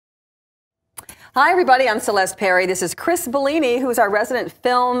Hi, everybody. I'm Celeste Perry. This is Chris Bollini, who is our resident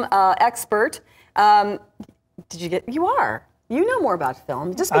film expert. You are. You know more about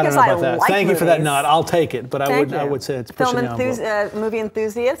film, just because I don't know about that. Thank movies. you for that nod. I'll take it, but I would say it's pushing film the envelope. movie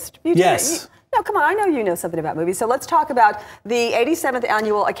enthusiast. Yes. No, come on. I know you know something about movies. So let's talk about the 87th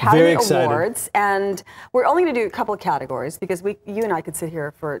Annual Academy Awards, and we're only going to do a couple of categories because you and I could sit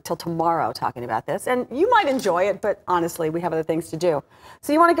here till tomorrow talking about this, and you might enjoy it, but honestly, we have other things to do.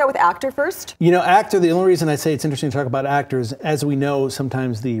 So you want to go with actor first? You know, actor. The only reason I say it's interesting to talk about actors, as we know,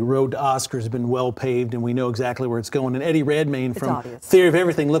 sometimes the road to Oscars has been well paved, and we know exactly where it's going. And Eddie Redmayne from Theory of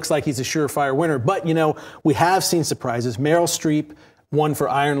Everything looks like he's a surefire winner, but you know, we have seen surprises. Meryl Streep won for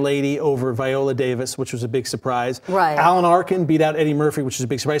Iron Lady over Viola Davis, which was a big surprise. Right. Alan Arkin beat out Eddie Murphy, which is a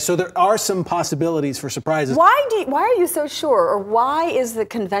big surprise. So there are some possibilities for surprises. Why are you so sure, or why is the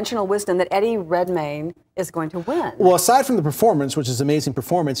conventional wisdom that Eddie Redmayne is going to win? Well, aside from the performance, which is an amazing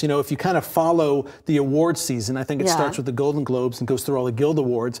performance, you know, if you kind of follow the awards season, I think it starts with the Golden Globes and goes through all the Guild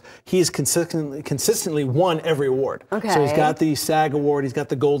Awards. He's consistently won every award. Okay. So he's got the SAG Award, he's got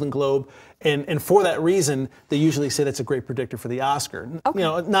the Golden Globe, and for that reason, they usually say that's a great predictor for the Oscar. Okay. You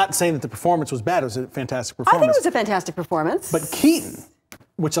know, not saying that the performance was bad, it was a fantastic performance. I think it was a fantastic performance. But Keaton,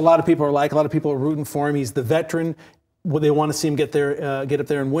 which a lot of people are like, a lot of people are rooting for him. He's the veteran. They want to see him get up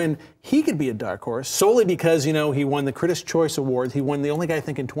there and win. He could be a dark horse solely because, you know, he won the Critics' Choice Award. He won the only guy, I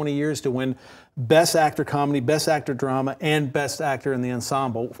think, in 20 years to win Best Actor Comedy, Best Actor Drama, and Best Actor in the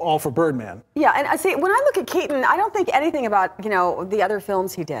Ensemble, all for Birdman. Yeah, and I see, when I look at Keaton, I don't think anything about, you know, the other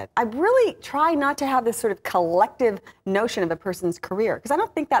films he did. I really try not to have this sort of collective notion of a person's career, because I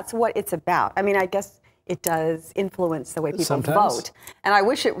don't think that's what it's about. I mean, I guess it does influence the way people vote. And I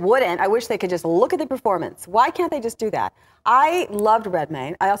wish it wouldn't. I wish they could just look at the performance. Why can't they just do that? I loved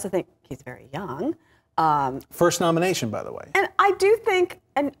Redmayne. I also think he's very young. First nomination, by the way. And I do think,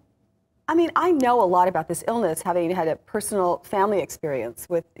 and I mean, I know a lot about this illness, having had a personal family experience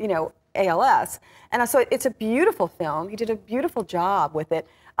with, you know, ALS. And so it's a beautiful film. He did a beautiful job with it.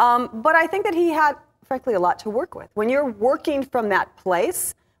 But I think that he had, frankly, a lot to work with. When you're working from that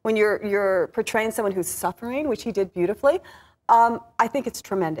place, when you're portraying someone who's suffering, which he did beautifully, I think it's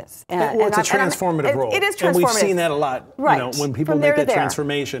tremendous. Well, it's a transformative role. It is transformative. And we've seen that a lot, right. You know, when people make that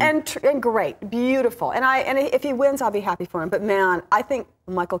transformation. And great, beautiful. And if he wins, I'll be happy for him. But man, I think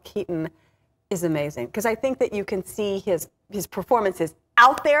Michael Keaton is amazing, because I think that you can see his performances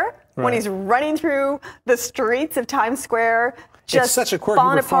out there when he's running through the streets of Times Square, just it's such a quirky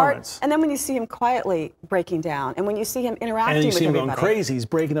falling performance. apart. And then when you see him quietly breaking down, and when you see him interacting with everybody. And you see him going crazy, he's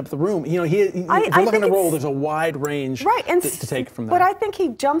breaking up the room. You know, if you're looking at the role, there's a wide range to take from that. But I think he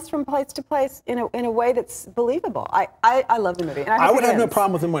jumps from place to place in a way that's believable. I love the movie. And I would have no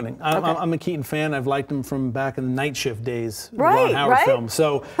problem with him winning. I'm a Keaton fan. I've liked him from back in the Night Shift days, Ron Howard films.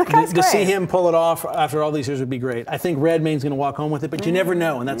 So to see him pull it off after all these years would be great. I think Redmayne's going to walk home with it, but you never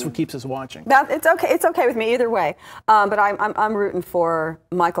know, and that's what keeps us watching. It's okay. It's okay with me either way. But I'm rooting for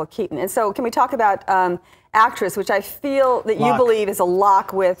Michael Keaton. And so can we talk about actress, which I feel that you believe is a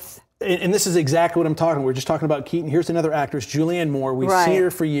lock with... And this is exactly what I'm talking about. We're just talking about Keaton. Here's another actress, Julianne Moore. We've seen her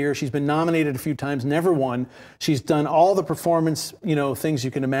for years. She's been nominated a few times, never won. She's done all the performance, you know, things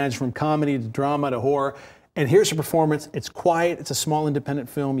you can imagine, from comedy to drama to horror. And here's her performance. It's quiet. It's a small independent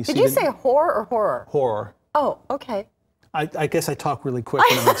film. Did you say horror or horror? Horror. Oh, okay. I guess I talk really quick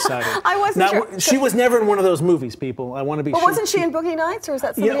when I'm excited. I wasn't sure. She was never in one of those movies, people. I want to be sure. Well, wasn't she in Boogie Nights, or was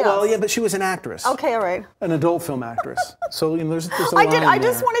that somebody else? Well, yeah, but she was an actress. Okay, all right. An adult film actress. So, you know, there's a line I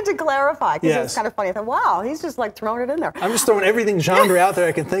just wanted to clarify, because it was kind of funny. I thought, wow, he's just like throwing it in there. I'm just throwing everything genre out there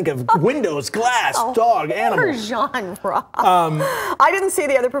I can think of. Windows, glass, dog, animal. Genre. I didn't see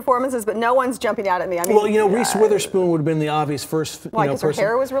the other performances, but no one's jumping out at me. I mean, well, you know, Reese Witherspoon would have been the obvious first because her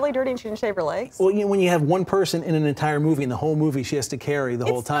hair was really dirty and she didn't shave her legs? Well, you know, when you have one person in an entire movie, and the whole movie she has to carry the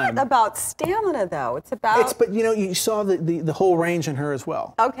whole time. It's not about stamina, though. It's about... But, you know, you saw the whole range in her as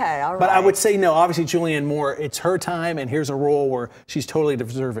well. Okay, all right. But I would say, no, obviously Julianne Moore, it's her time, and here's a role where she's totally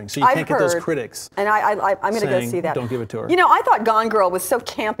deserving. So you can't get those critics. And I'm going to go see that. Don't give it to her. You know, I thought Gone Girl was so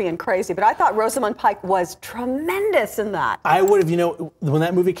campy and crazy, but I thought Rosamund Pike was tremendous in that. I would have, you know, when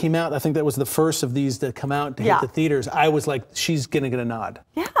that movie came out, I think that was the first of these to come out to hit the theaters. I was like, she's going to get a nod.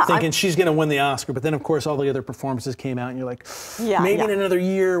 Yeah. Thinking she's going to win the Oscar. But then, of course, all the other performances came out, and you're like, maybe in another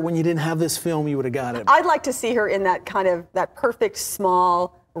year, when you didn't have this film, you would have got it. I'd like to see her in that kind of, that perfect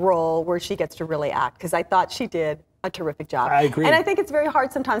small role where she gets to really act, because I thought she did a terrific job. I agree. And I think it's very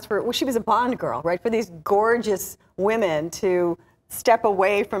hard sometimes for, well, she was a Bond girl, right? For these gorgeous women to step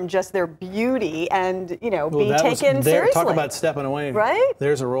away from just their beauty and, you know, be that was taken there. seriously. Talk about stepping away. Right?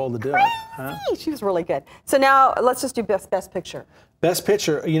 There's a role to do it. Huh? She was really good. So now let's just do best picture. Best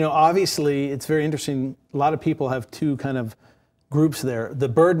picture, you know, obviously it's very interesting. A lot of people have two kind of groups there. The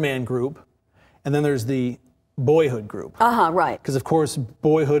Birdman group, and then there's the Boyhood group. Right. Because of course,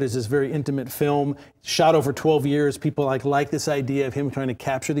 Boyhood is this very intimate film, shot over 12 years. People like this idea of him trying to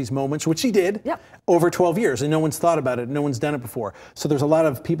capture these moments, which he did over 12 years, and no one's thought about it. No one's done it before. So there's a lot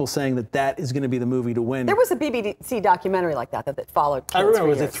of people saying that that is going to be the movie to win. There was a BBC documentary like that followed kids I remember, for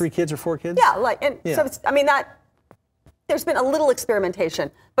was years. it 3 kids or 4 kids? Yeah, so it's, I mean there's been a little experimentation,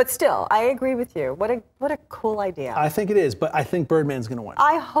 but still, I agree with you. What a cool idea. I think it is, but I think Birdman's going to win.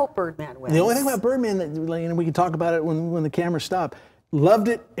 I hope Birdman wins. The only thing about Birdman, that, and we can talk about it when the cameras stop, loved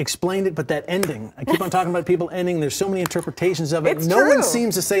it, explained it, but that ending. I keep on talking about people ending. There's so many interpretations of it. It's no true. one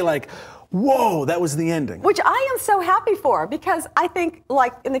seems to say like, whoa, that was the ending. Which I am so happy for, because I think,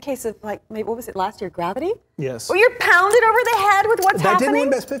 like in the case of, like, maybe, what was it last year, Gravity? Yes. Where you're pounded over the head with what's That happening. didn't win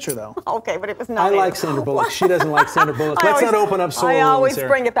Best Picture, though. Okay, but it was not. I like Sandra Bullock. She doesn't like Sandra Bullock. Let's not open up sore I always wounds here.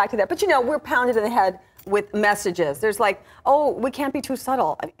 bring it back to that. But you know, we're pounded in the head with messages. There's like, oh, we can't be too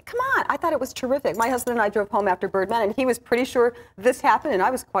subtle. I mean, come on. I thought it was terrific. My husband and I drove home after Birdman, and he was pretty sure this happened, and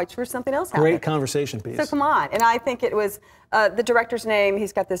I was quite sure something else happened. Great conversation piece. So come on. And I think it was the director's name.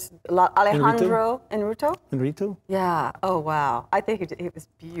 He's got this Alejandro Inarritu. Inarritu? Yeah. Oh, wow. I think it was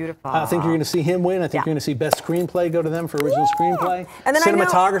beautiful. I think you're going to see him win. I think you're going to see Best Screenplay go to them for original screenplay. And then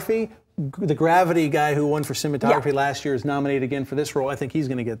cinematography, the Gravity guy who won for cinematography last year is nominated again for this role. I think he's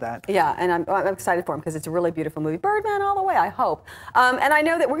going to get that. Yeah, and I'm excited for him because it's a really beautiful movie. Birdman all the way, I hope. And I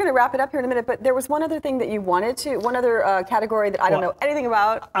know that we're going to wrap it up here in a minute, but there was one other thing that you wanted to, one other category that I don't know anything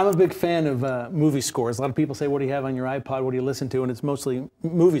about. I'm a big fan of movie scores. A lot of people say, what do you have on your iPod? What do you listen to? And it's mostly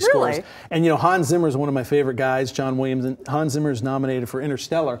movie scores. And you know, Hans Zimmer is one of my favorite guys, John Williams, and Hans Zimmer is nominated for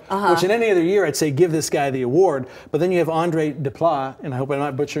Interstellar, which in any other year I'd say give this guy the award. But then you have Andre Desplat, and I hope I'm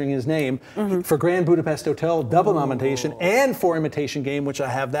not butchering his name, for Grand Budapest Hotel, double nomination, and for Imitation Game, which I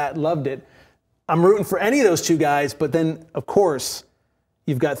have that, loved it. I'm rooting for any of those two guys, but then, of course,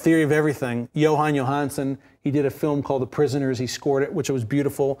 you've got Theory of Everything. Jóhann Jóhannsson, he did a film called The Prisoners. He scored it, which was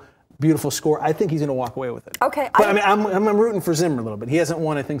beautiful. Beautiful score. I think he's going to walk away with it. Okay. But I mean, I'm rooting for Zimmer a little bit. He hasn't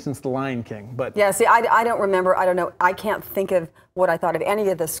won, I think, since The Lion King. But yeah, see, I don't remember. I don't know. I can't think of what I thought of any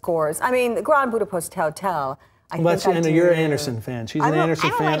of the scores. I mean, the Grand Budapest Hotel. I know you're an Anderson fan. She's an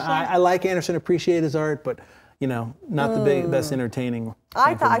Anderson fan. I like Anderson, appreciate his art, but you know, not the best entertaining.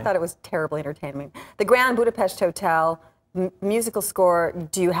 I thought it was terribly entertaining. The Grand Budapest Hotel musical score.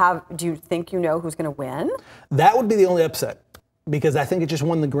 Do you think you know who's going to win? That would be the only upset, because I think it just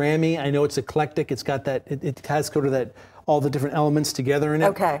won the Grammy. I know it's eclectic. It's got that. It has sort of that all the different elements together in it.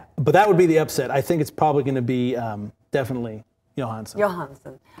 Okay. But that would be the upset. I think it's probably going to be definitely Jóhannsson.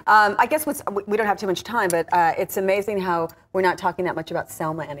 Jóhannsson. I guess we don't have too much time, but it's amazing how we're not talking that much about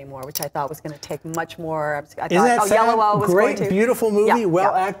Selma anymore, which I thought was going to take much more. I thought Yellow was great, going to. Beautiful movie,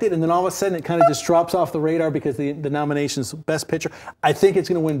 well acted, and then all of a sudden it kind of just drops off the radar because the nominations, Best Picture. I think it's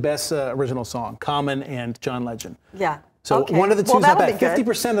going to win Best Original Song, Common and John Legend. Yeah. So one of the two is not bad.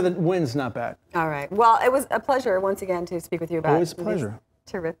 50% of the win's not bad. All right. Well, it was a pleasure once again to speak with you about. Always a pleasure.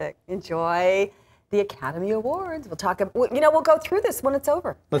 Terrific. Enjoy the Academy Awards. We'll talk. We'll go through this when it's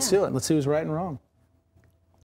over. Let's do it. Let's see who's right and wrong.